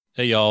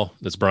Hey, y'all,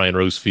 it's Brian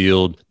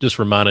Rosefield. Just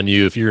reminding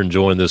you, if you're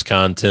enjoying this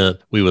content,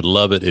 we would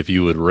love it if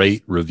you would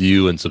rate,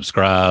 review, and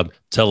subscribe.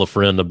 Tell a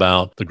friend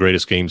about the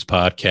Greatest Games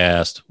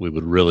podcast. We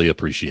would really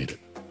appreciate it.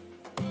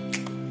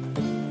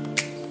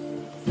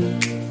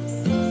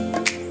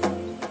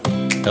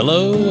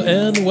 Hello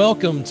and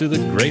welcome to the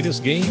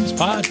Greatest Games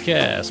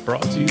podcast,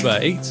 brought to you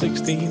by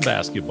 816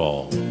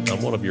 Basketball.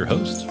 I'm one of your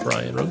hosts,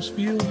 Brian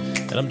Rosefield,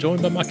 and I'm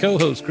joined by my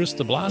co-host, Chris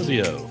de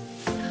Blasio.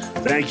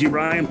 Thank you,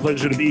 Brian.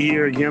 Pleasure to be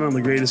here again on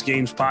the Greatest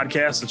Games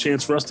podcast. A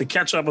chance for us to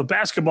catch up with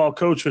basketball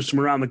coaches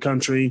from around the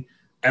country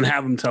and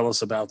have them tell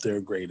us about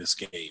their greatest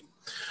game.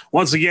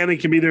 Once again, it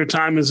can be their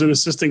time as an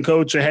assistant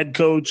coach, a head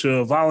coach,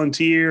 a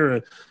volunteer,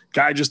 a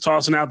guy just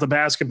tossing out the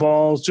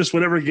basketballs, just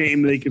whatever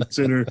game they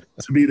consider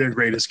to be their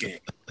greatest game.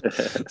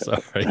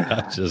 Sorry,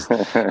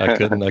 I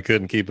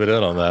couldn't keep it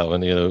in on that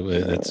one. You know,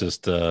 it's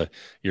just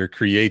your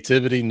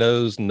creativity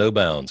knows no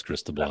bounds.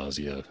 Chris de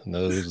Blasio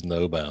knows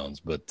no bounds.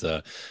 But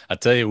I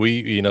tell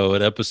you,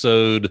 at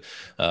episode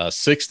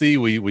 60,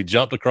 we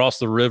jumped across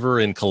the river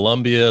in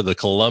the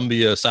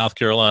Columbia, South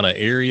Carolina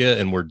area,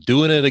 and we're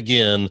doing it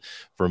again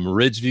from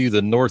Ridgeview,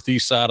 the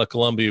northeast side of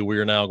Columbia. We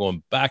are now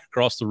going back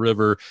across the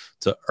river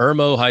to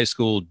Irmo High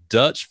School,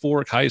 Dutch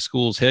Fork High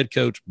School's head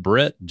coach,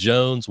 Bret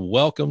Jones.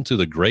 Welcome to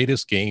the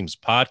Greatest Games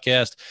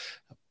podcast.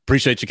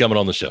 Appreciate you coming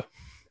on the show.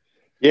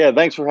 Yeah,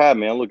 thanks for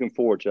having me. I'm looking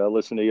forward to it. I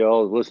listen to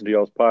y'all's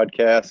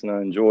podcast, and I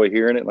enjoy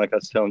hearing it. Like I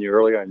was telling you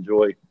earlier, I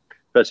enjoy,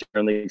 especially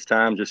during these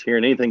times, just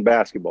hearing anything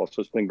basketball.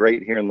 So it's been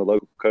great hearing the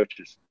local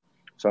coaches.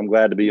 So I'm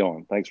glad to be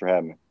on. Thanks for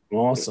having me.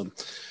 Awesome.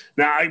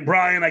 Now,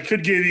 Brian, I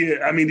could give you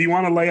 – do you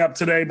want a layup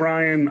today,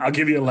 Brian? I'll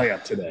give you a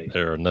layup today.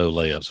 There are no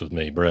layups with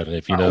me, Brett. And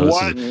if you know,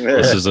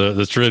 this is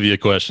the trivia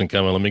question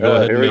coming. Let me go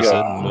ahead and miss it,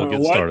 and we'll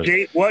get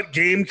started. What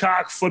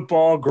Gamecock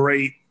football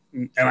great,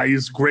 and I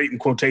use great in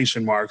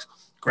quotation marks,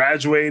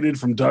 graduated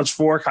from Dutch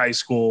Fork High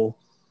School,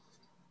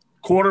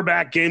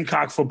 quarterback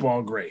Gamecock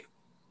football great?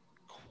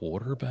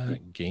 Quarterback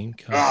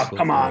Gamecock. Oh,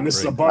 come on. This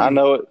is a bunny. I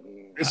know it.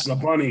 This is a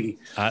bunny.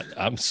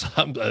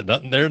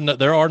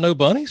 There are no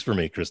bunnies for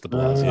me, Chris de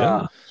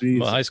Blasio.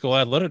 I'm a high school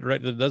athletic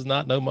director that does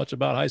not know much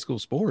about high school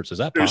sports. Is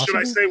that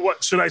possible?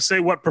 Should I say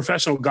what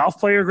professional golf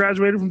player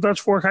graduated from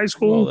Dutch Fork High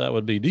School? Well, that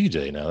would be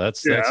DJ. Now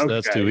that's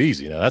too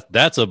easy. Now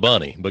that's a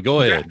bunny. But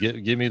go ahead,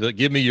 give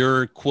me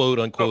your quote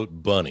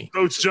unquote bunny.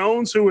 Coach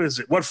Jones, who is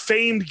it? What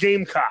famed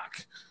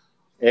Gamecock?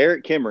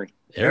 Eric Kimmery.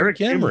 Eric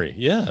Kimmery.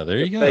 Yeah, there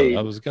you go. Fade.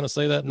 I was going to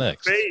say that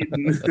next. Fade.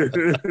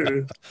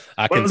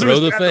 I can throw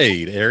the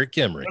fade. Eric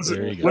Kimmery.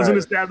 There you go. Wasn't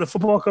his dad the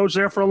football coach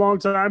there for a long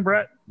time,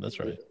 Brett?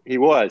 That's right. He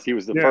was. He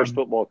was the first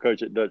football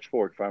coach at Dutch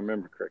Fork, if I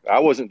remember correctly. I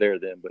wasn't there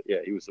then, but yeah,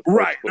 he was the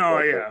first football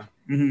coach.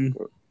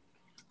 Mm-hmm.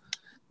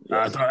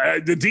 Yes.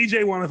 The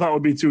DJ one I thought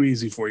would be too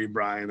easy for you,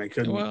 Brian. I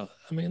couldn't. Well,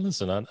 I mean,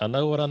 listen, I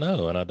know what I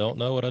know, and I don't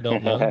know what I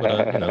don't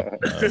know.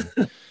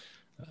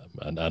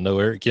 But I know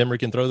Eric Kimmery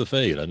can throw the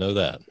fade. I know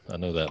that.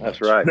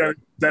 That's right.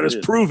 That is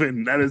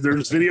proven. There's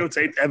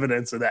videotaped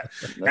evidence of that.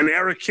 And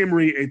Eric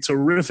Kimmery, a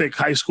terrific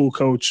high school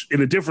coach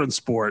in a different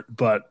sport,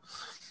 but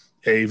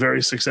a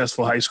very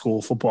successful high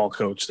school football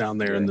coach down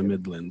there in the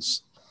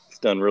Midlands. He's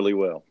done really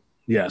well.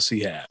 Yes,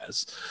 he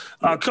has.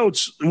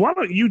 Coach, why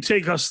don't you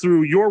take us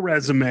through your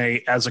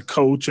resume as a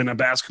coach and a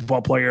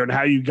basketball player and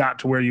how you got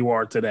to where you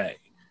are today?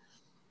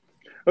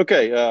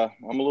 Okay,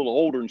 I'm a little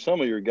older than some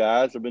of your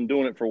guys. I've been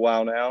doing it for a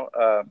while now.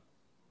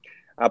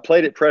 I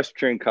played at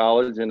Presbyterian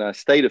College, and I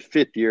stayed a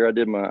fifth year.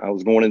 I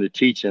was going into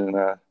teaching, and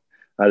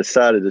I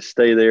decided to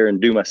stay there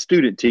and do my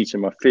student teaching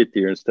my fifth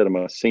year instead of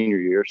my senior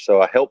year.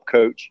 So I helped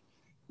coach,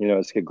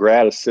 as a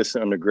grad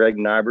assistant under Greg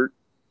Nybert,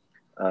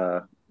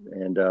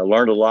 and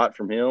learned a lot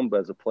from him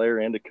as a player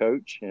and a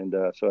coach. And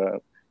so I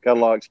got a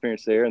lot of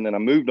experience there. And then I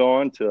moved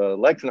on to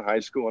Lexington High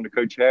School under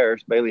Coach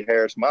Harris, Bailey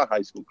Harris, my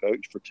high school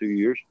coach for 2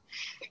 years,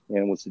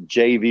 and was the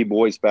JV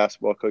boys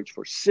basketball coach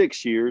for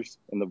 6 years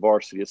and the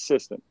varsity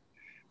assistant,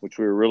 which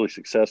we were really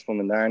successful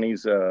in the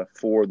 90s.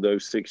 For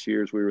those 6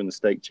 years, we were in the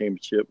state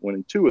championship,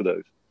 winning 2 of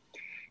those.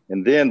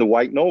 And then the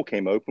White Knoll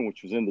came open,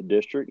 which was in the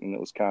district, and it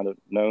was kind of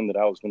known that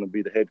I was going to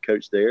be the head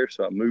coach there.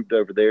 So I moved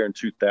over there in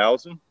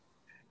 2000,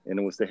 and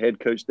I was the head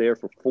coach there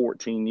for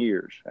 14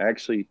 years. I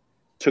actually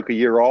took a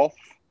year off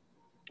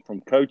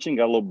from coaching,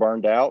 got a little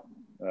burned out.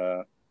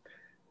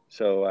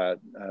 So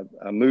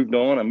I moved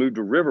on. I moved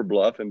to River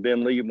Bluff, and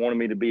Ben Lee wanted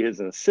me to be his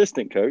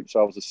assistant coach.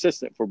 So I was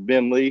assistant for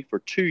Ben Lee for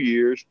 2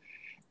 years.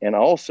 And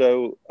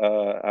also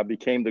I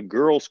became the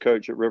girls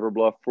coach at River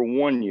Bluff for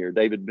 1 year.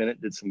 David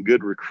Bennett did some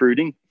good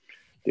recruiting,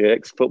 the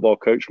ex-football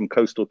coach from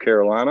Coastal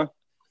Carolina.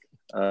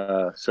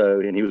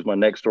 And he was my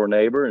next door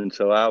neighbor. And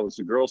so I was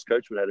the girls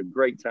coach. We had a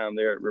great time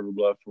there at River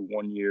Bluff for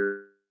 1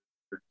 year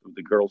with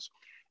the girls.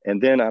 And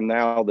then I'm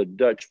now the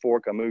Dutch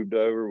Fork. I moved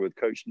over with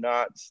Coach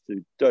Knotts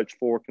to Dutch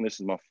Fork, and this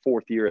is my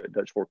 4th year at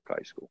Dutch Fork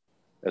High School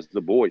as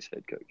the boys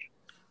head coach.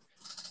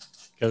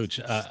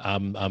 Coach,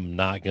 I'm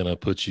not going to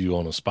put you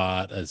on a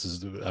spot.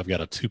 I've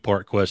got a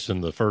 2-part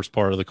question. The first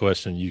part of the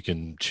question you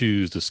can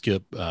choose to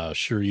skip.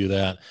 Assure you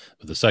that.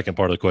 But the second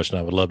part of the question,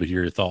 I would love to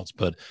hear your thoughts.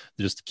 But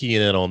just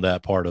keying in on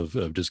that part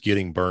of just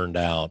getting burned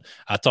out.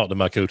 I talk to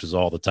my coaches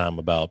all the time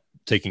about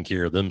taking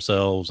care of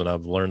themselves, and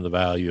I've learned the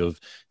value of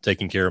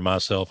taking care of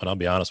myself. And I'll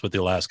be honest with you,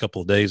 the last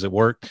couple of days at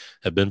work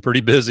have been pretty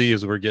busy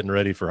as we're getting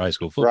ready for high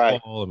school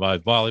football and my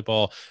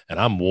volleyball, and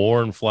I'm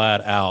worn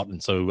flat out.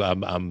 And so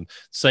I'm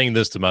saying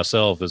this to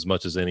myself as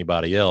much as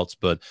anybody else,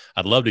 but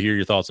I'd love to hear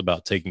your thoughts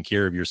about taking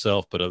care of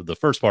yourself. But the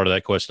first part of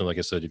that question, like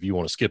I said, if you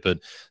want to skip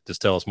it,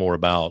 just tell us more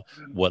about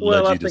what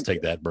led you to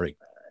take that break.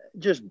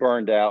 Just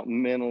burned out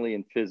mentally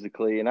and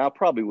physically. And I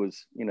probably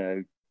was,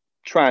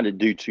 trying to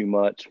do too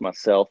much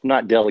myself,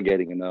 not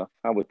delegating enough.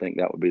 I would think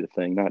that would be the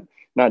thing,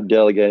 not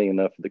delegating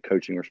enough of the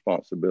coaching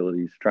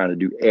responsibilities, trying to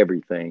do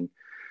everything.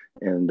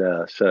 And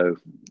so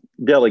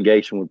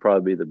delegation would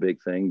probably be the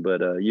big thing, but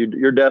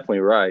you're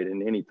definitely right.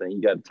 In anything,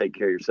 you got to take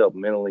care of yourself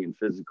mentally and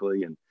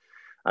physically. And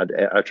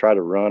I try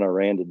to run. I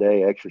ran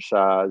today,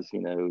 exercise,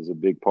 it was a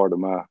big part of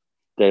my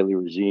daily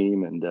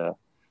regime. And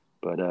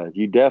but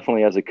you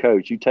definitely, as a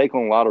coach, you take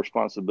on a lot of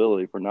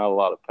responsibility for not a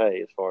lot of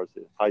pay as far as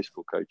the high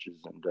school coaches.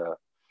 And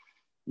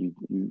you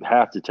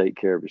have to take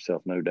care of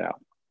yourself, no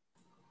doubt.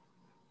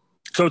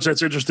 Coach,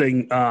 that's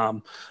interesting. I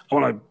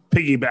want to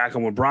piggyback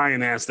on what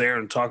Brian asked there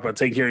and talk about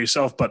taking care of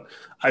yourself, but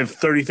I have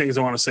 30 things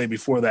I want to say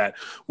before that.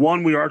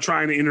 One, we are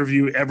trying to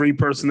interview every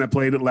person that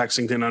played at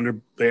Lexington under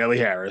Bailey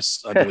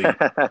Harris, I believe.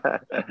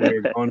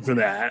 We're going for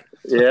that.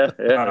 Yeah,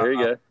 there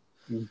you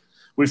go.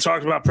 We've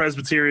talked about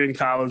Presbyterian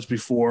College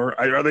before.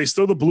 Are they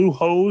still the Blue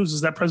Hose?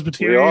 Is that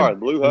Presbyterian? We are,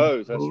 Blue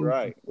Hose. That's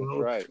right. That's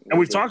right. And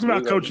we've talked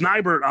about Coach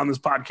Nybert on this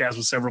podcast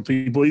with several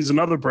people. He's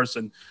another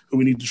person who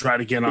we need to try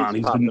to get on.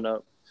 He's popping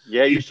up.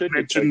 Yeah, you should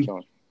get Coach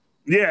on.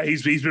 Yeah,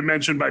 he's been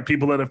mentioned by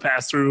people that have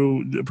passed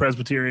through the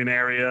Presbyterian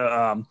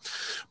area.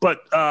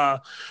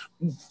 But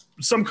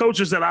some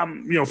coaches that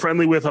I'm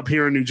friendly with up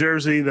here in New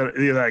Jersey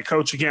that I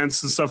coach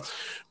against and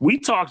stuff, we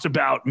talked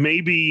about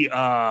maybe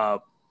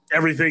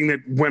everything that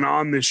went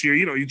on this year.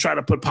 You try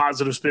to put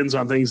positive spins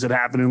on things that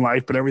happen in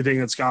life, but everything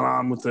that's gone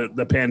on with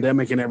the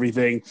pandemic and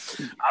everything,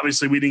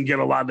 obviously we didn't get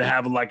a lot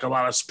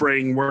of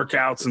spring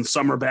workouts and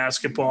summer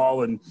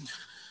basketball. And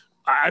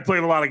I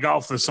played a lot of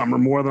golf this summer,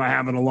 more than I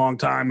have in a long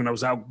time. And I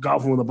was out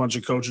golfing with a bunch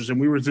of coaches, and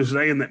we were just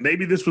saying that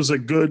maybe this was a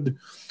good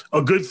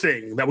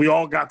thing that we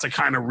all got to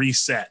kind of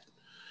reset.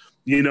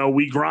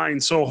 We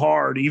grind so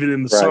hard, even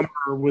in the summer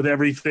with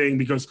everything,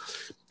 because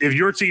if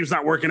your team's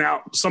not working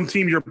out, some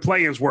team you're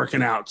playing is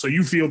working out. So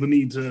you feel the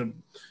need to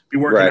be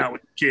working out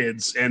with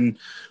kids. And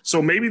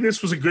so maybe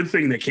this was a good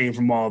thing that came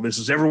from all of this,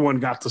 is everyone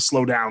got to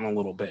slow down a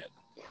little bit.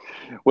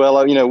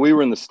 Well, we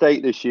were in the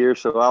state this year,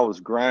 so I was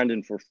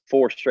grinding for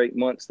 4 straight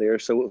months there.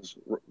 So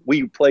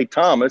we played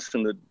Thomas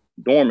in the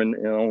Dorman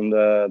on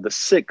the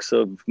 6th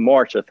of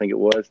March, I think it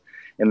was.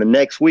 And the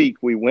next week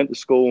we went to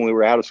school, and we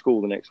were out of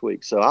school the next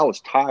week. So I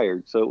was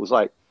tired. So it was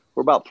like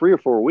for about 3 or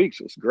 4 weeks,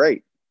 it was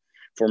great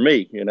for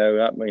me,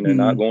 not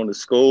going to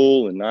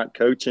school and not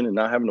coaching and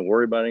not having to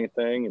worry about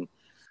anything. And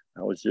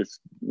I was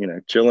just,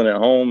 chilling at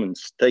home and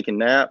taking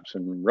naps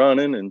and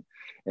running.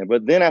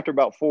 But then after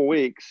about 4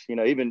 weeks,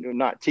 even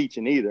not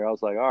teaching either, I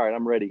was like, all right,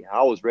 I'm ready.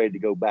 I was ready to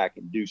go back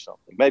and do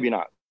something. Maybe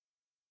not,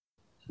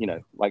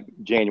 like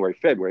January,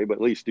 February, but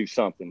at least do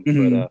something.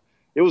 Mm-hmm. But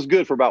it was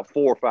good for about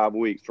 4 or 5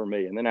 weeks for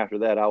me. And then after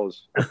that, I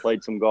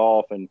played some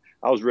golf, and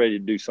I was ready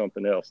to do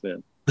something else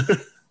then.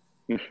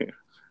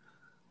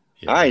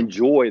 Yeah. I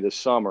enjoy the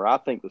summer. I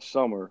think the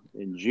summer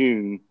in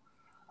June,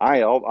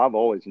 I've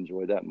always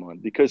enjoyed that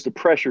month because the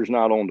pressure's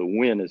not on to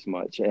win as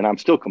much. And I'm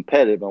still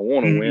competitive. I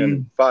want to win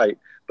and fight,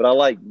 but I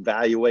like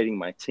evaluating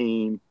my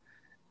team,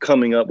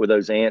 coming up with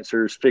those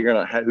answers, figuring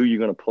out who you're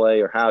going to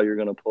play or how you're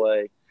going to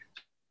play.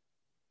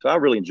 So I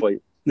really enjoy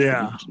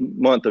the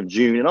month of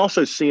June, and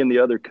also seeing the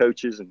other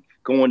coaches and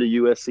going to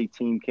USC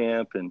team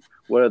camp and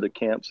what other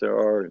camps there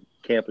are,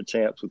 Camp of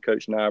Champs with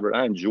Coach Nybert.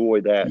 I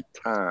enjoy that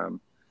time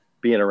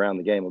being around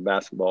the game of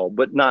basketball,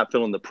 but not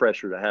feeling the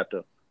pressure to have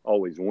to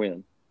always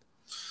win.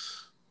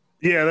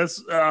 Yeah,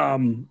 that's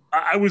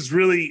I was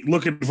really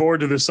looking forward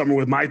to this summer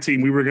with my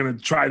team. We were going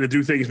to try to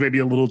do things maybe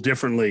a little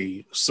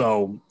differently.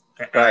 So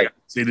they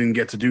didn't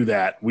get to do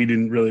that.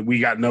 We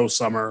got no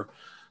summer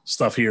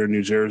stuff here in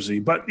New Jersey,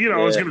 but I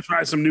was going to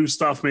try some new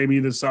stuff maybe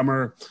this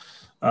summer.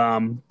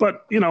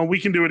 But we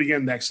can do it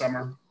again next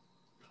summer.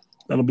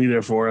 That'll be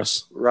there for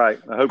us. Right.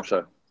 I hope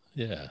so.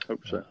 Yeah,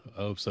 hope so.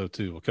 I hope so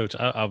too. Well, Coach,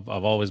 I've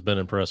always been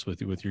impressed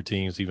with your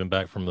teams, even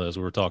back from those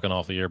we were talking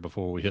off the air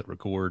before we hit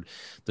record.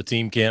 The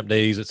team camp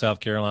days at South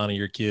Carolina,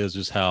 your kids,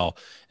 just how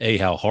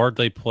hard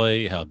they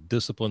play, how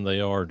disciplined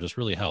they are, just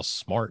really how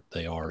smart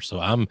they are. So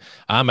I'm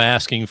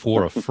asking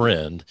for a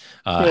friend.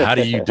 How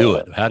do you do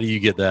it? How do you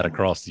get that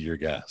across to your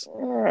guys?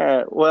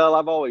 Well,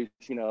 I've always,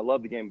 I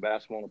love the game of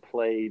basketball and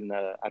played, and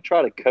I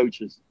try to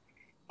coach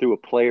through a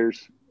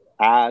player's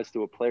eyes,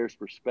 through a player's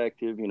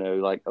perspective,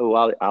 like,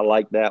 I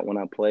like that when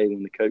I played,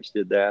 when the coach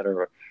did that,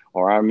 or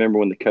I remember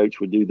when the coach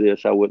would do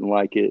this, I wouldn't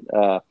like it.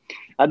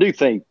 I do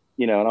think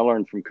and I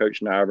learned from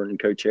Coach Nybert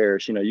and Coach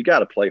Harris, you got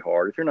to play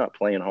hard. If you're not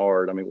playing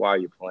hard, I mean, why are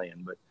you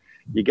playing? But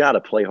you got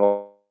to play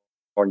hard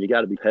and you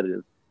got to be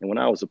competitive. And when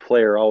I was a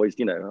player, I always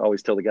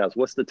tell the guys,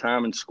 what's the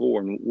time and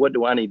score and what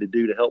do I need to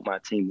do to help my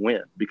team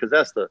win? Because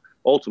that's the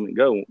ultimate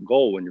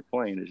goal when you're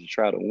playing is to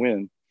try to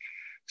win.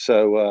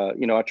 So,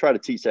 I try to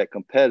teach that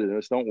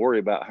competitiveness. Don't worry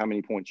about how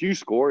many points you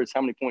score. It's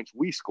how many points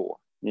we score,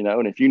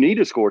 and if you need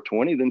to score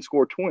 20, then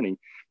score 20,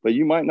 but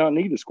you might not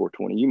need to score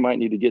 20. You might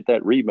need to get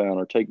that rebound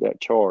or take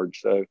that charge.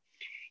 So,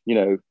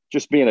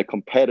 just being a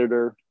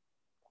competitor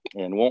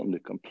and wanting to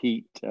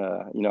compete,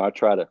 I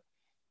try to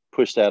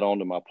push that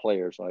onto my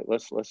players. Like,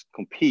 let's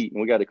compete,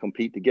 and we got to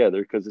compete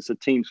together because it's a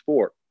team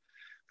sport.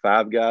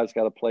 5 guys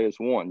got to play as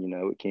one.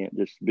 It can't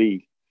just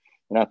be.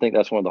 And I think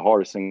that's one of the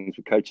hardest things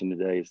with coaching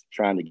today is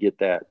trying to get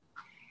that,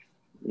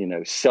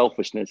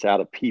 selfishness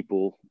out of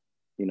people,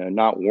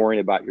 not worrying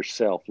about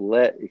yourself.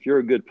 If you're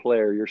a good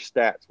player, your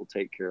stats will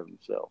take care of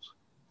themselves.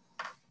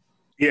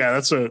 Yeah,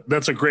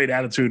 that's a great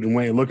attitude and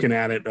way of looking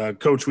at it.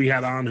 Coach we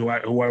had on who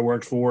I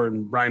worked for,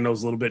 and Brian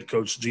knows a little bit,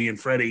 Coach G and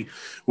Freddie,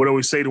 would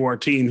always say to our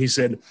team, he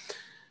said,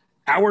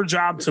 our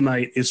job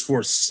tonight is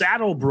for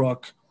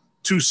Saddlebrook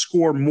to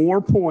score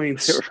more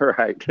points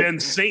right. than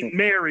St.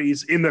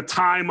 Mary's in the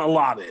time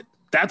allotted.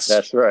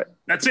 That's right.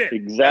 That's it.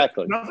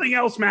 Exactly. Nothing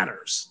else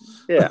matters.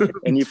 Yeah.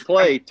 And you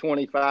play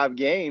 25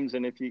 games,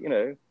 and if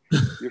your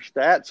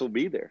stats will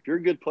be there. If you're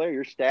a good player,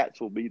 your stats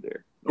will be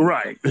there.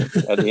 Right.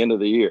 At the end of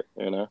the year,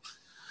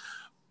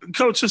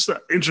 Coach, just an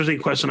interesting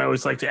question I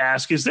always like to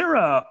ask. Is there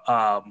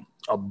a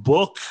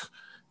book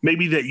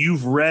maybe that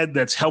you've read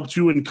that's helped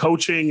you in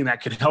coaching and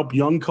that could help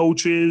young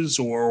coaches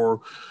or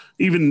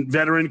even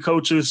veteran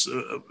coaches,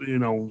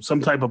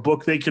 some type of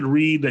book they could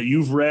read that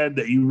you've read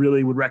that you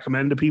really would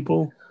recommend to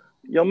people?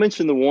 Y'all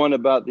mentioned the one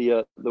about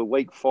the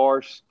Wake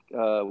Forest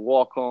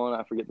walk on.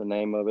 I forget the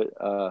name of it.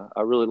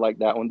 I really like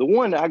that one. The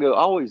one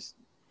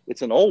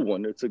it's an old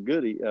one. It's a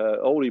goodie,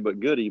 oldie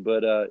but goodie.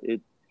 But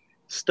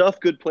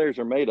Stuff Good Players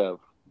Are Made Of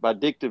by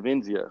Dick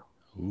DeVinzio.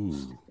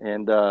 Ooh.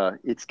 And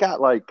it's got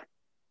like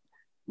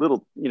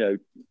little, you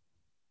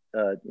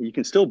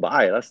can still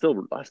buy it. I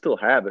still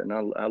have it,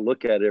 and I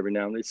look at it every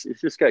now and then.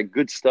 It's just got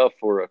good stuff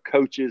for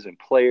coaches and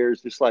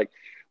players. Just like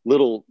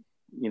little,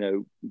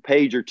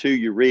 page or two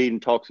you read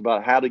and talks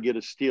about how to get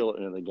a steal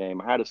into the game,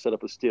 how to set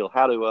up a steal,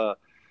 how to.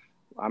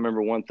 I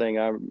remember one thing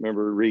I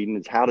remember reading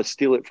is how to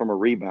steal it from a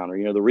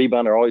rebounder. The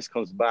rebounder always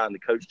comes by and the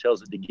coach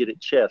tells it to get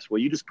it chest.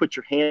 Well, you just put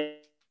your hand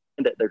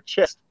at their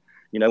chest,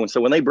 and so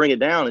when they bring it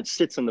down, it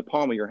sits in the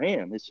palm of your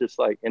hand. It's just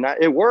like, and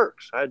it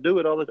works. I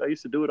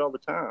used to do it all the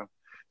time.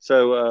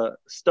 So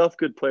Stuff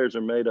Good Players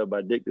Are Made Of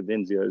by Dick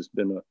DeVinzio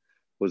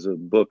was a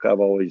book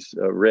I've always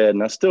read,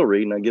 and I still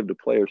read, and I give to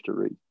players to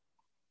read.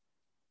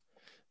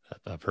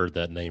 I've heard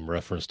that name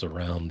referenced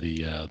around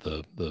the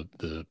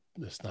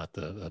it's not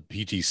the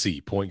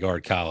PGC, Point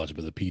Guard College,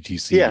 but the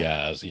PGC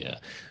guys. Yeah.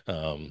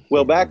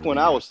 Well, back when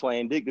I was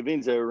playing, Dick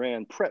DeVinzio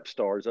ran Prep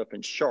Stars up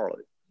in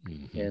Charlotte.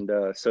 Mm-hmm.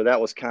 And so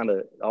that was kind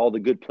of all the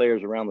good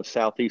players around the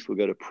Southeast would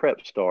go to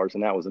Prep Stars,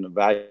 and that was an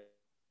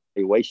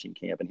evaluation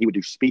camp, and he would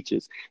do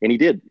speeches, and he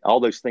did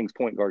all those things.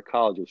 Point Guard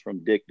College was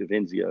from Dick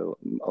DeVinzio.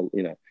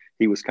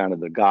 He was kind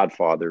of the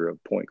godfather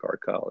of Point Guard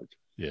College.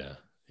 Yeah.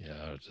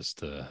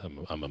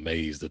 I'm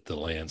amazed at the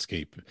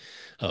landscape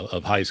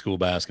of high school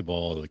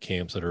basketball, the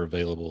camps that are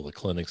available, the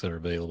clinics that are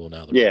available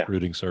now, the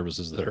recruiting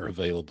services that are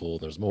available.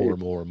 There's more and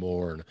more and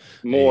more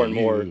and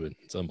more. And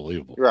it's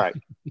unbelievable. Right.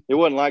 It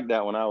wasn't like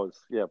that when I was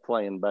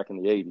playing back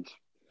in the 80s.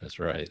 That's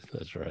right.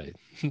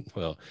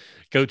 Well,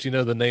 Coach,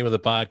 the name of the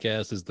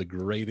podcast is The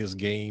Greatest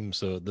Game.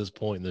 So at this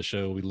point in the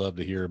show, we'd love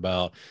to hear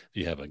about if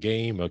you have a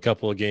game, a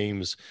couple of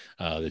games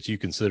that you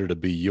consider to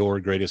be your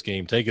greatest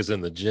game. Take us in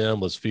the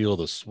gym. Let's feel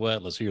the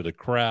sweat. Let's hear the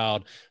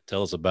crowd.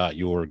 Tell us about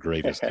your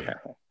greatest game.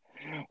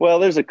 Well,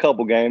 there's a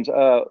couple games.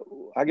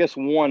 I guess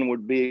one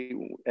would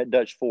be at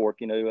Dutch Fork.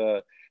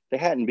 They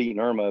hadn't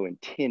beaten Irmo in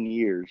 10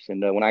 years.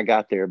 And when I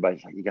got there,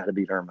 everybody's like, you got to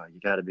beat Irmo.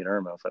 You got to beat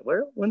Irmo. I was like,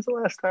 well, when's the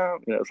last time?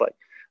 It's like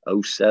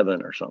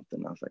 07 or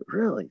something. I was like,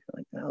 really?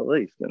 Like, at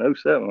least in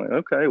 07. I'm like,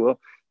 okay, well,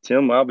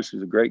 Tim obviously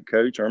is a great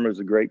coach.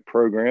 Irmo's a great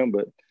program.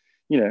 But,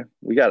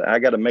 I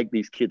got to make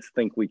these kids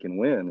think we can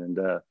win. And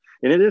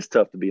it is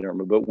tough to beat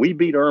Irmo. But we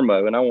beat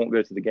Irmo, and I won't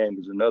go to the game.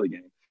 There's another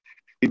game.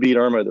 We beat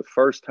Irmo the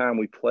first time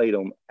we played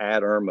them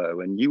at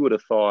Irmo. And you would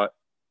have thought,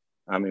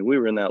 we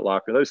were in that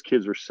locker. Those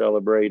kids were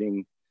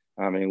celebrating.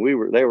 They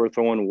were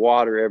throwing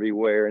water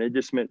everywhere, and it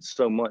just meant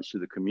so much to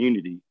the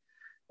community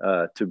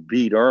to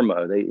beat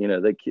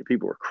Irmo.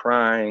 People were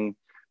crying.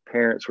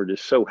 Parents were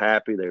just so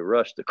happy. They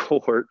rushed to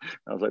court.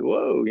 I was like,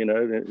 whoa,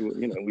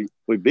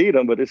 we beat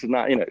them, but this is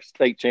not,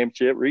 state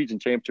championship, region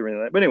championship, or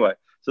anything like that. But anyway,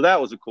 so that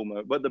was a cool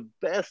moment. But the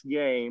best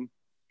game,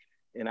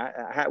 and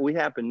we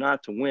happened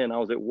not to win. I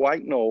was at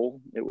White Knoll.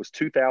 It was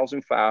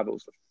 2005. It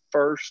was the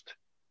first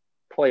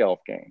playoff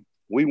game.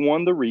 We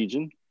won the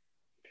region.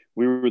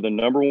 We were the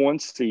number 1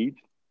 seed.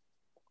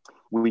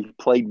 We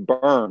played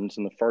Burns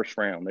in the first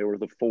round. They were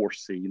the 4th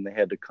seed, and they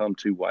had to come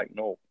to White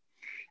Knoll.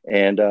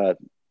 And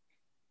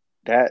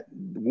that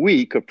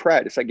week of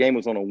practice, that game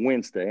was on a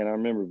Wednesday, and I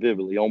remember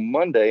vividly. On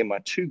Monday, my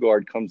 2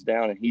 guard comes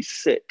down and he's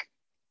sick,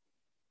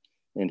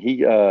 and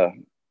he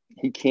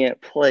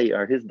can't play,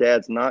 or his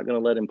dad's not going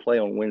to let him play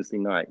on Wednesday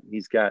night.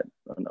 He's got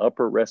an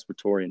upper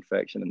respiratory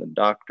infection, and the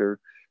doctor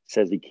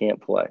says he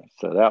can't play.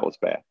 So that was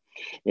bad.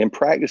 In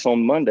practice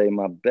on Monday,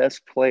 my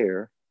best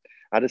player,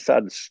 I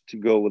decided to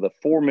go with a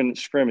 4-minute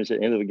scrimmage at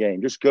the end of the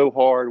game. Just go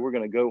hard. We're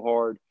going to go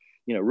hard,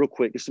 real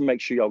quick, just to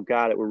make sure y'all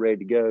got it. We're ready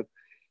to go.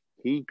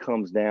 He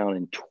comes down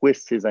and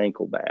twists his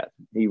ankle bad.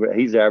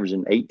 He's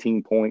averaging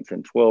 18 points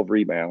and 12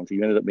 rebounds. He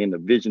ended up being the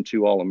Division II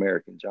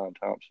All-American, John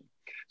Thompson.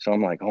 So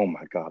I'm like, oh,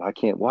 my God,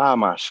 why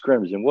am I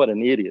scrimmaging? What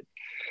an idiot.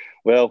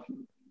 Well,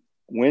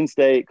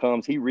 Wednesday it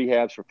comes. He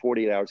rehabs for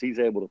 48 hours. He's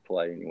able to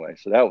play anyway.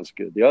 So that was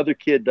good. The other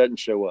kid doesn't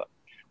show up.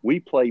 We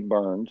play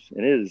Burns,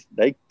 and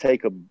they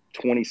take a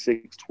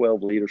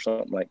 26-12 lead or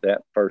something like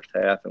that first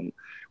half, and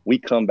we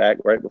come back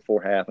right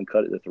before half and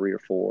cut it to 3 or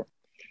 4.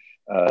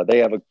 They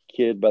have a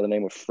kid by the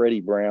name of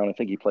Freddie Brown. I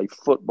think he played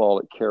football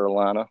at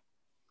Carolina.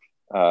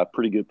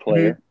 Pretty good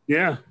player. Mm-hmm.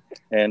 Yeah.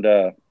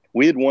 And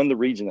we had won the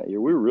region that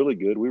year. We were really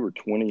good. We were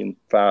 20-5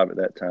 at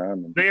that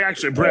time. They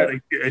actually, Bret,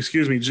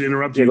 excuse me to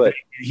interrupt you.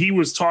 He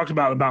was talked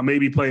about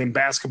maybe playing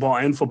basketball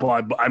and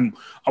football.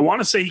 I want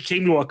to say he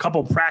came to a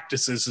couple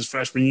practices his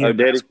freshman year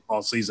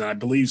basketball season. I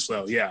believe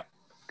so. Yeah.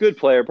 Good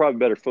player, probably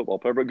better football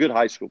player, but good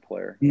high school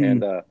player.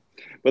 Mm-hmm. And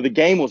but the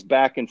game was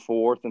back and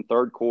forth in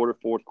third quarter,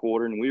 fourth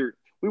quarter, and we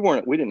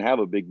didn't have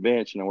a big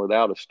bench,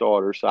 without a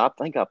starter. So I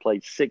think I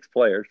played 6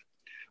 players.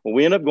 Well,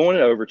 we ended up going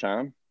to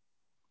overtime.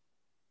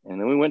 And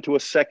then we went to a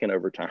second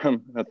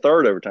overtime, a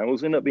third overtime. It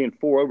was ended up being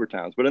 4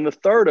 overtimes. But in the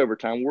third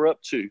overtime, we're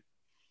up 2.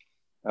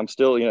 I'm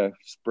still,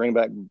 bring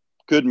back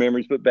good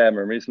memories, but bad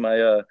memories.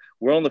 We're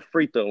on the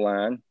free throw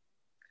line.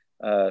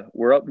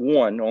 We're up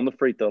 1 on the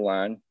free throw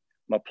line.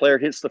 My player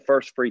hits the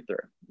first free throw.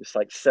 It's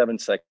like 7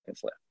 seconds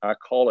left. I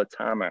call a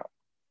timeout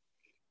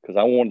because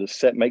I wanted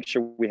to make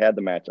sure we had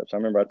the matchups. I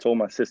remember I told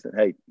my assistant,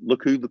 hey,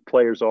 look who the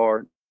players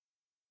are,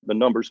 the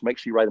numbers, make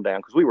sure you write them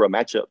down, because we were a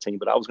matchup team,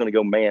 but I was going to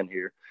go man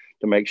here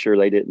to make sure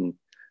they didn't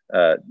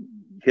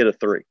hit a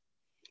 3,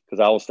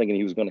 because I was thinking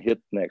he was going to hit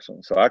the next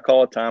one. So I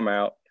call a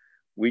timeout.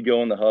 We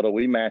go in the huddle.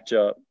 We match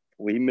up.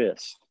 We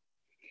miss.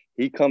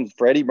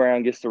 Freddie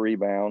Brown gets the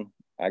rebound.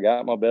 I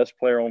got my best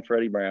player on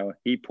Freddie Brown.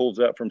 He pulls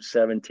up from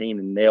 17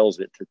 and nails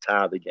it to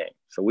tie the game.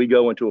 So we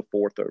go into a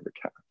 4th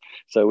overtime.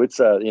 So it's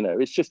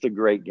it's just a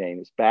great game.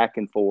 It's back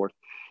and forth.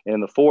 And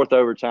in the 4th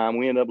overtime,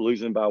 we end up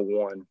losing by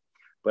 1.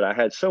 But I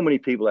had so many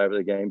people after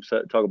the game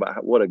talk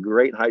about what a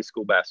great high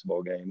school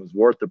basketball game. It was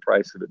worth the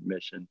price of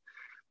admission.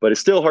 But it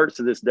still hurts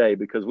to this day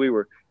because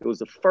it was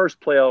the first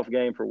playoff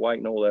game for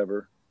White Knoll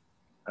ever.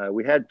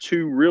 We had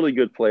 2 really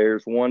good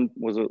players. One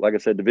was, like I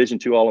said, Division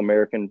II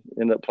All-American,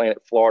 ended up playing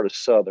at Florida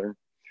Southern,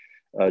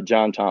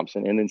 John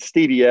Thompson. And then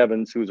Stevie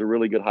Evans, who was a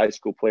really good high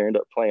school player,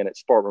 ended up playing at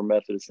Spartanburg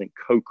Methodist in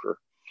Coker.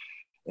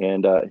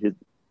 And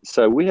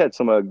so we had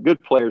some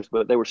good players,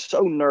 but they were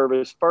so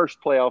nervous. First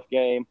playoff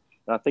game.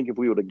 I think if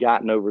we would have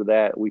gotten over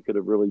that, we could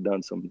have really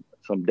done some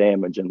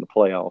damage in the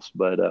playoffs.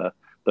 But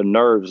the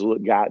nerves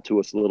got to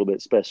us a little bit,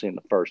 especially in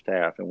the first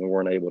half, and we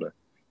weren't able to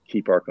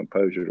keep our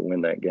composure to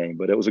win that game.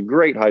 But it was a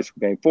great high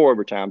school game, 4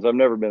 overtimes. I've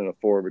never been in a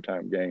 4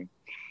 overtime game,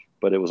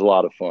 but it was a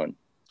lot of fun.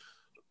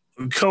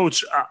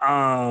 Coach,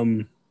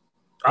 I'm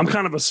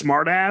kind of a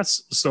smart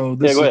ass, so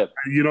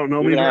you don't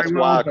know me very ask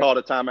well. Why I called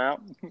a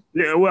timeout?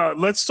 Yeah, well,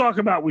 let's talk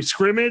about we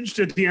scrimmaged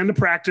at the end of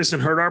practice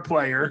and hurt our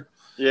player.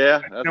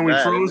 Yeah, and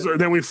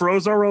we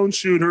froze our own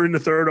shooter in the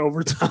 3rd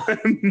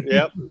overtime.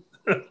 Yep.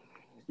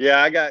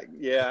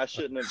 I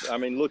shouldn't have. I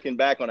mean, looking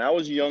back on it, I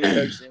was a young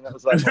coach, and that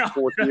was like my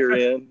 4th year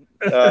in.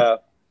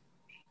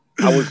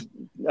 I was,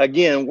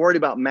 again, worried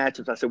about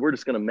matchups. I said, we're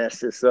just going to mess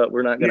this up.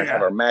 We're not going to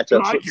have our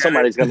matchups.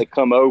 Somebody's going to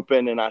come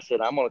open. And I said,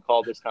 I'm going to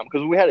call this time.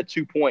 Because we had a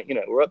 2-point,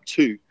 we're up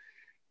 2.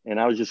 And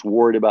I was just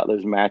worried about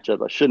those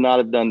matchups. I should not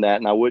have done that,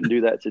 and I wouldn't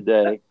do that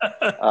today.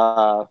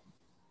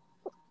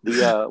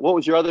 What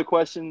was your other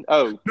question?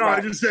 Oh, no, I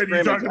just said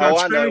you talked about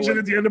scrimmaging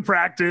at the end of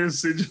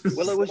practice.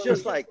 Well, it was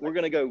just like, we're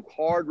going to go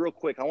hard real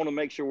quick. I want to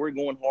make sure we're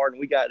going hard and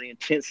we got the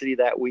intensity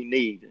that we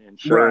need. And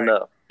sure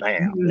enough,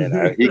 bam,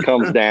 he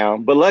comes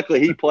down. But luckily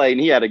he played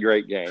and he had a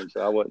great game.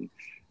 So I wasn't,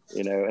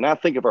 and I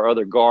think if our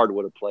other guard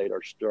would have played,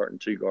 our starting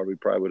 2 guard, we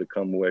probably would have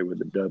come away with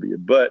the W.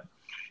 But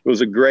it was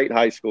a great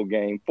high school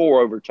game,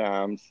 4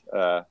 overtimes.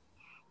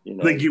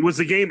 Was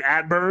the game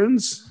at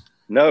Burns?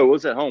 No, it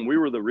was at home. We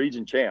were the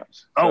region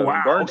champs. Oh,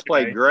 wow. Burns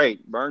played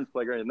great.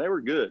 And they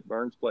were good.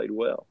 Burns played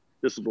well.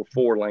 This was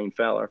before Lane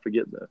Fowler. I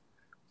forget the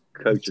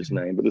coach's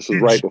name, but this was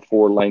right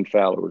before Lane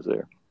Fowler was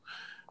there.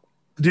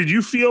 Did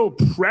you feel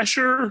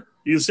pressure?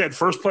 You said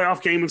first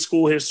playoff game in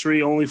school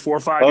history, only 4 or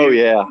 5 years. Oh,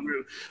 yeah.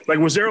 Like,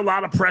 was there a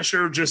lot of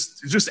pressure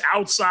just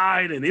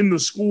outside and in the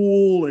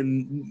school?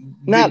 And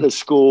not the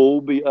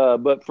school,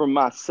 but from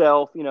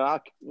myself,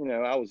 I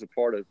was a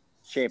part of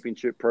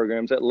championship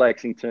programs at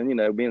Lexington,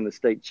 being in the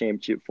state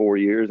championship 4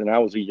 years, and I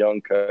was a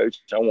young coach.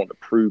 I wanted to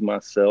prove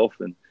myself,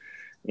 and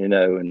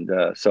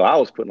so I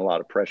was putting a lot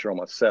of pressure on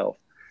myself.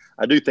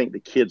 I do think the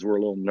kids were a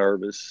little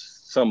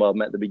nervous. Some of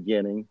them at the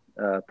beginning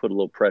put a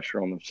little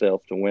pressure on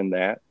themselves to win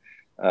that,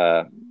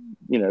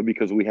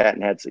 because we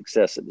hadn't had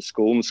success at the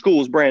school. And the school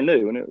was brand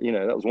new. And,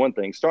 that was one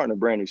thing. Starting a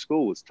brand new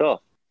school was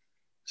tough.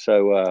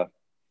 So,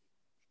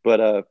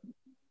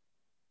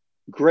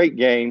 great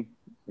game.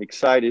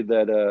 Excited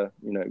that,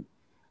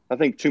 I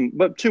think too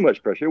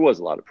much pressure. There was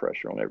a lot of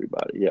pressure on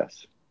everybody.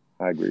 Yes,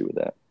 I agree with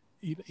that.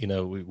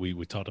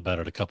 We talked about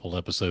it a couple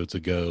episodes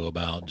ago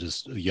about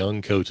just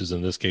young coaches.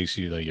 In this case,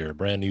 you're a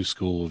brand new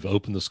school. We've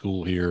opened the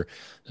school here,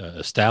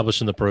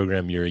 establishing the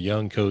program. You're a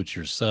young coach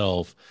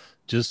yourself.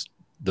 Just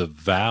the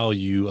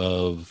value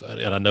of,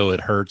 and I know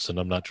it hurts, and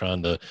I'm not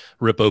trying to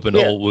rip open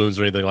old wounds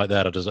or anything like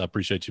that. I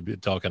appreciate you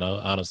talking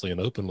honestly and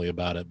openly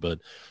about it. But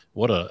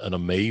what an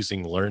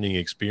amazing learning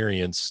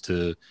experience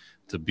to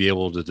be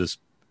able to just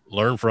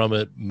learn from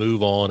it,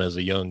 move on as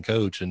a young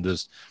coach. And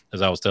just,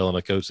 as I was telling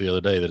a coach the other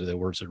day that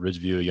works at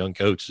Ridgeview, a young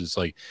coach, it's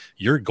like,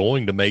 you're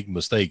going to make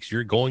mistakes.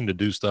 You're going to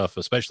do stuff,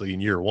 especially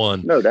in year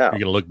one. No doubt.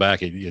 You're going to look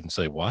back at you and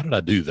say, why did I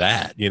do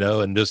that?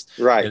 And just,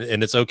 right.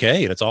 And it's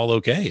okay. And it's all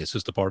okay. It's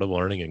just a part of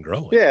learning and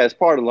growing. Yeah. It's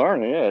part of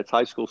learning. Yeah. It's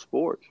high school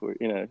sports where,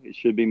 it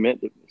should be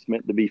it's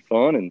meant to be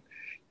fun. And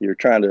you're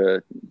trying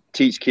to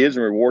teach kids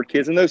and reward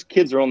kids. And those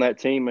kids are on that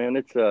team, man.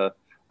 It's,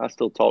 I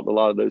still talk to a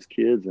lot of those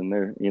kids, and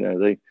they're,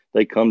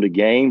 they come to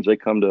games. They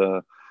come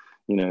to,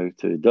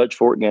 to Dutch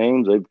Fork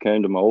games. They've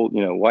come to my old,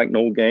 White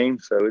Knoll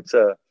games. So it's,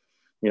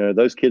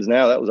 those kids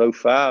now, that was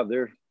 05.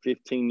 They're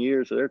 15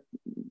 years. So they're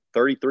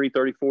 33,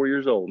 34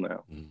 years old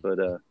now. Mm-hmm.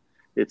 But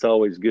it's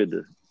always good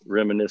to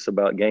reminisce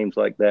about games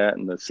like that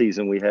and the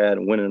season we had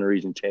and winning a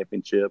region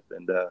championship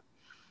and,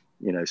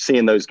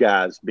 seeing those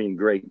guys being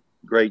great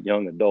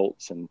young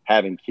adults and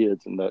having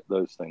kids and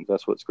those things.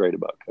 That's what's great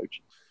about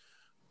coaching.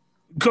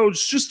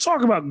 Coach, just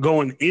talk about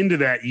going into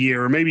that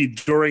year or maybe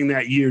during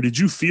that year. Did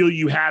you feel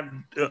you had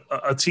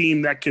a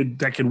team that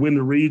could win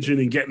the region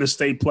and get in the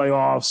state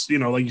playoffs?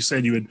 Like you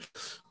said, you had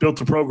built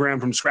the program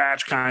from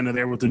scratch kind of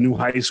there with the new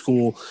high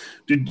school.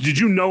 Did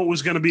you know it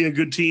was going to be a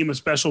good team, a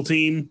special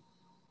team?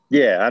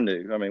 Yeah, I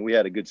knew. I mean, we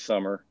had a good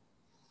summer.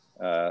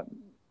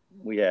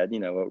 We had,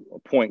 a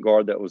point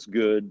guard that was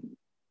good,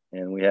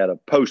 and we had a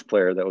post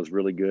player that was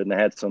really good, and I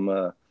had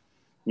some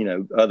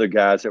other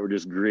guys that were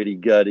just gritty,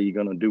 gutty,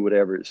 going to do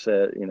whatever it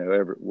said,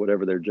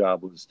 whatever their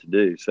job was to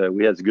do. So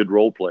we had some good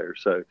role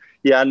players. So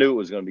yeah, I knew it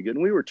was going to be good.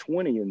 And we were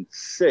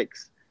 20-6,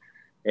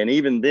 and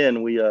even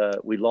then we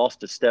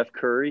lost to Steph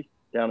Curry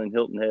down in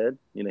Hilton Head.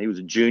 He was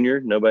a junior,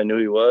 nobody knew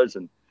who he was,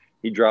 and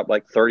he dropped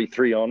like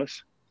 33 on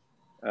us.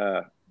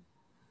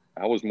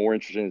 I was more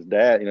interested in his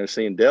dad,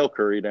 seeing Dell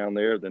Curry down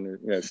there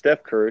than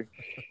Steph Curry,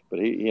 but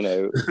he,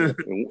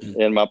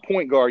 and my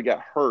point guard got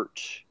hurt.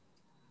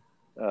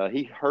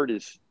 He hurt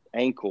his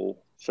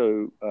ankle.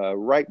 So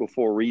right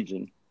before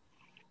region,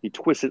 he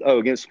twisted,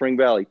 against Spring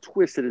Valley,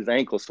 twisted his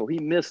ankle. So he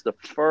missed the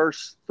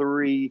first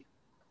three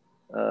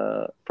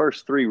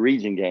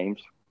region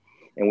games.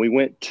 And we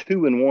went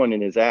 2-1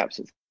 in his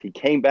absence. He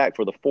came back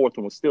for the fourth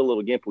one, was still a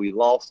little gimpy. We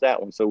lost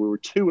that one. So we were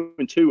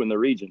 2-2 in the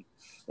region.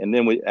 And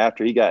then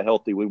after he got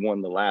healthy, we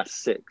won the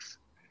last 6.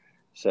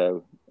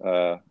 So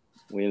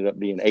we ended up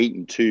being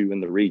 8-2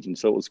 in the region.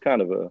 So it was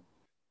kind of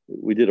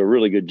we did a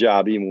really good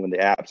job, even in the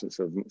absence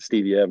of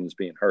Stevie Evans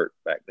being hurt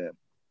back then.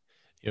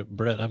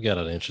 Bret, I've got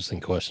an interesting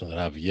question that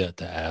I've yet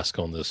to ask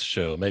on this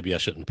show. Maybe I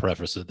shouldn't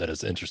preface it that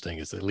it's interesting.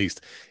 It's at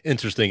least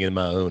interesting in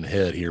my own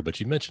head here. But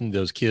you mentioned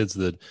those kids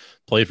that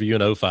played for you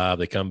in 05.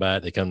 They come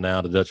back. They come now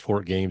to Dutch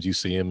Fork games. You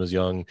see them as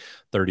young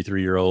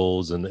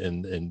 33-year-olds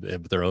and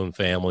with their own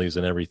families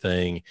and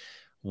everything.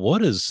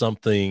 What is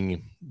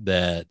something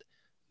that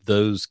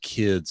those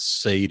kids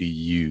say to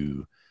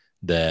you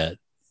that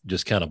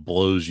just kind of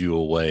blows you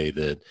away,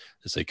 that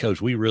they say,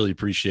 Coach, we really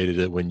appreciated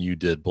it when you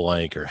did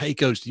blank, or, hey,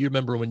 Coach, do you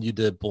remember when you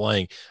did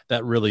blank?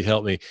 That really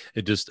helped me.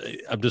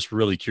 I'm just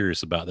really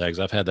curious about that, because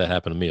I've had that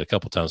happen to me a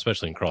couple of times,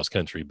 especially in cross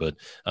country, but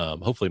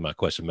hopefully my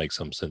question makes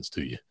some sense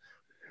to you.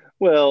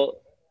 Well,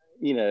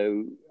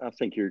 I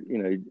think you're,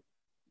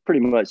 pretty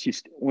much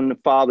when the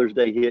Father's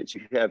Day hits,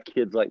 you have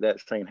kids like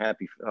that saying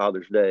Happy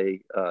Father's Day,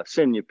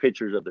 sending you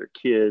pictures of their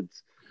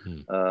kids.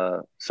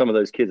 Some of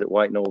those kids at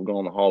White Knoll have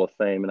gone to the Hall of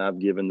Fame, and I've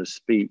given the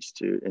speech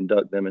to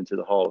induct them into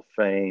the Hall of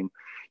Fame.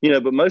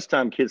 But most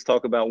time kids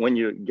talk about when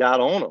you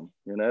got on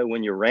them,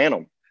 when you ran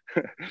them.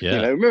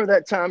 Yeah. Remember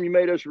that time you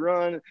made us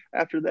run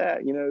after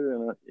that,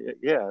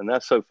 yeah. And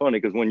that's so funny,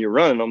 because when you're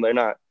running them,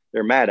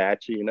 they're mad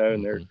at you,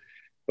 and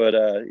but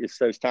it's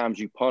those times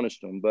you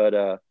punished them. But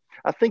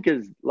I think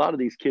as a lot of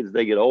these kids,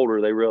 they get older,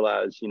 they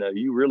realize,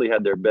 you really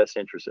had their best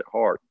interests at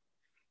heart.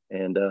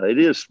 And it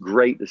is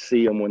great to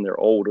see them when they're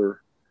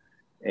older.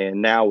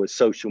 And now with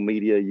social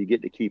media, you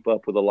get to keep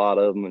up with a lot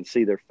of them and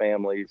see their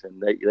families,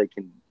 and they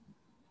can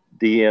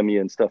DM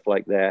you and stuff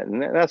like that.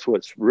 And that's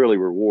what's really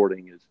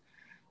rewarding is,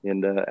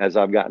 and as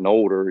I've gotten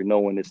older,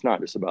 knowing it's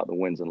not just about the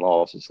wins and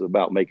losses, it's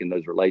about making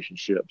those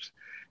relationships.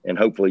 And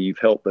hopefully you've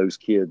helped those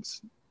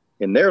kids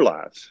in their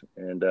lives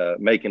and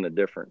making a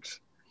difference.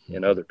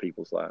 in other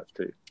people's lives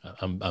too.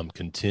 I'm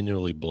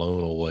continually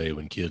blown away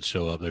when kids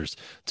show up. There's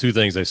two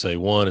things they say.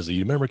 One is, you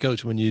remember,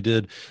 Coach, when you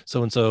did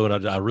so-and-so,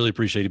 and I really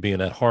appreciate you being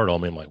that hard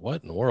on me. I'm like,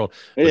 what in the world?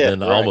 But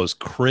then I almost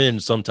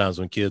cringe sometimes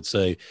when kids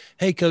say,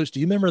 hey, Coach, do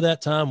you remember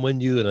that time when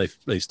you, and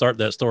they start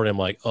that story. I'm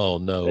like, oh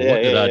no,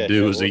 what did I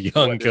do as a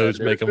young coach?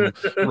 Make them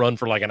run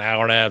for like an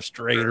hour and a half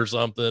straight or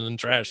something, and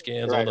trash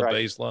cans on the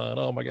baseline.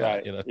 Oh my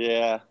God.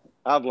 Yeah.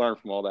 I've learned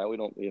from all that. We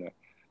don't,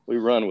 we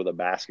run with a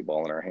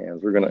basketball in our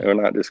hands. We're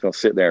not just going to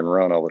sit there and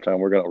run all the time.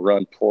 We're going to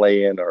run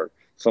playing or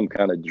some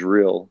kind of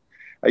drill.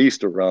 I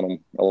used to run them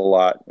a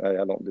lot.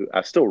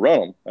 I still run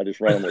them. I just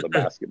run them with a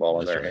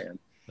basketball in their hand.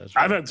 Right.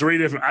 I've had three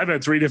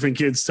different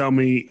kids tell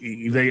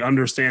me they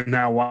understand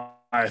now why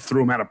I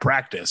threw them out of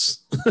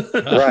practice.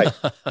 Right.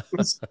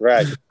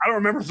 I don't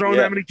remember throwing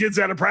that many kids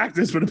out of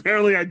practice, but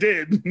apparently I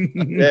did.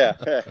 Yeah.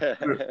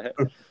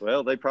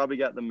 Well, they probably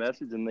got the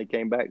message and they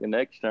came back the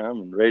next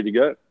time and ready to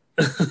go.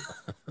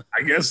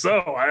 I guess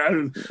so.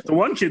 The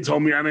one kid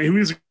told me, he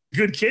was a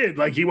good kid.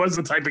 Like, he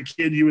wasn't the type of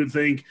kid you would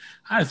think,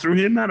 I threw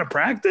him out of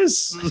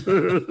practice.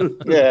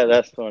 Yeah,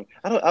 that's fun.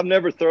 I've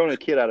never thrown a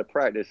kid out of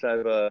practice.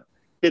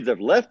 Kids have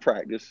left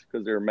practice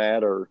because they're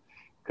mad or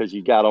because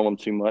you got on them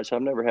too much.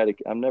 I've never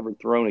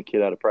thrown a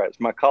kid out of practice.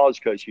 My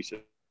college coach used to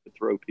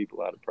throw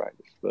people out of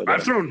practice. But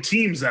I've thrown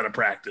teams out of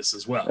practice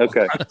as well.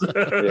 Okay. I've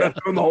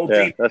thrown the whole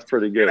team. That's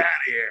pretty good. Get out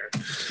of here.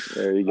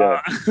 There you go.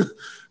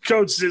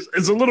 Coach,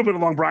 it's a little bit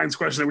along Brian's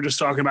question that we're just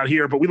talking about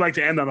here, but we'd like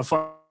to end on a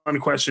fun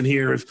question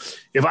here.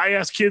 If I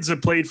ask kids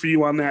that played for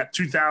you on that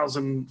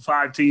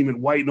 2005 team at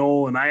White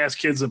Knoll, and I ask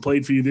kids that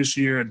played for you this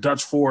year at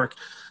Dutch Fork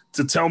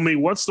to tell me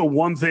what's the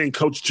one thing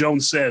Coach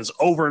Jones says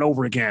over and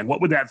over again,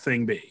 what would that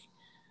thing be?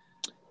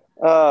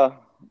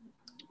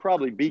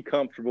 Probably be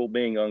comfortable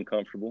being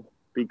uncomfortable.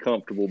 Be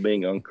comfortable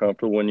being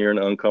uncomfortable. When you're in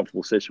an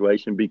uncomfortable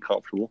situation, be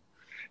comfortable.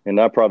 And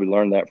I probably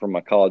learned that from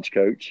my college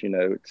coach.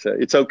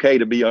 It's okay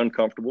to be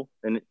uncomfortable,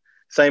 and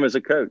same as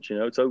a coach.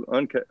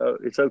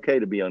 It's okay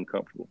to be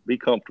uncomfortable. Be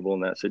comfortable in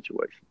that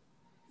situation.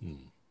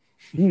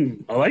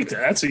 I like that.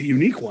 That's a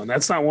unique one.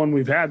 That's not one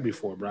we've had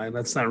before, Brian.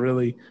 That's not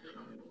really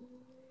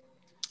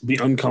be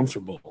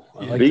uncomfortable.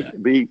 I like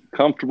that. Be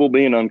comfortable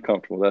being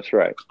uncomfortable. That's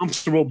right.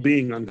 Comfortable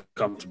being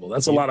uncomfortable.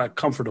 That's a lot of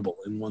comfortable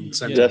in one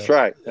sentence. That's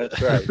right.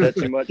 That's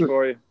too much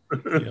for you.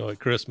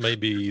 Chris,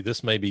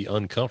 this may be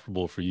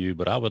uncomfortable for you,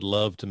 but I would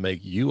love to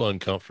make you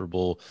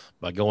uncomfortable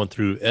by going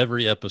through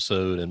every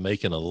episode and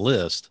making a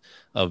list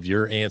of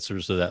your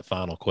answers to that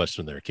final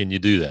question there. Can you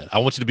do that? I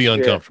want you to be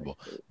uncomfortable.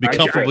 Be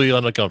comfortably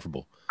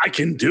uncomfortable. I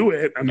can do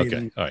it.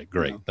 Okay. All right.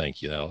 Great.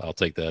 Thank you. I'll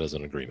take that as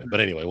an agreement. But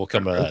anyway, we'll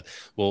come to that.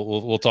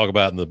 We'll talk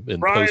about in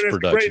Brian,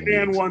 post-production. As a great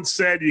man once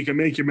said, you can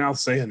make your mouth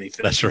say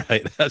anything. That's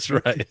right. That's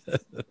right.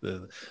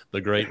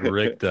 the great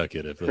Rick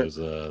Duckett, if those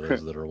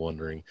that are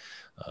wondering.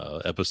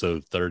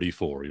 Episode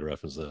 34, you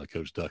referenced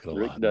Coach Duckett a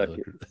lot.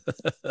 Duckett.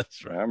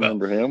 That's right. I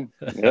remember him.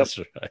 Yep. That's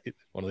right.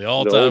 One of the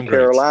all-time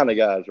Carolina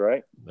guys,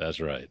 right? That's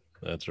right.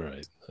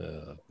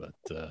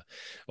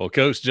 Well,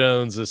 Coach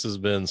Jones, this has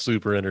been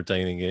super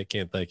entertaining. I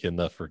can't thank you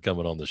enough for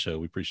coming on the show.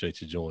 We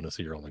appreciate you joining us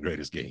here on The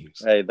Greatest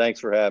Games. Hey, thanks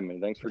for having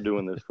me. Thanks for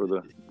doing this for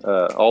the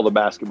all the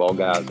basketball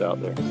guys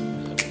out there.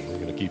 We're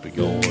going to keep it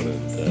going,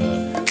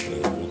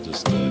 and we'll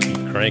just keep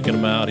cranking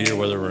them out here,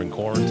 whether we're in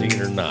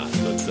quarantine or not.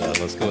 But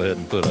let's go ahead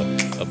and put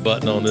a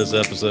button on this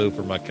episode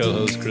for my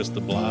co-host, Chris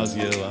de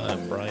Blasio.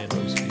 I'm Brian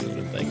Rosefield,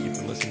 and thank you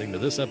for listening to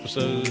this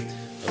episode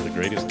of The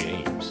Greatest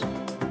Games.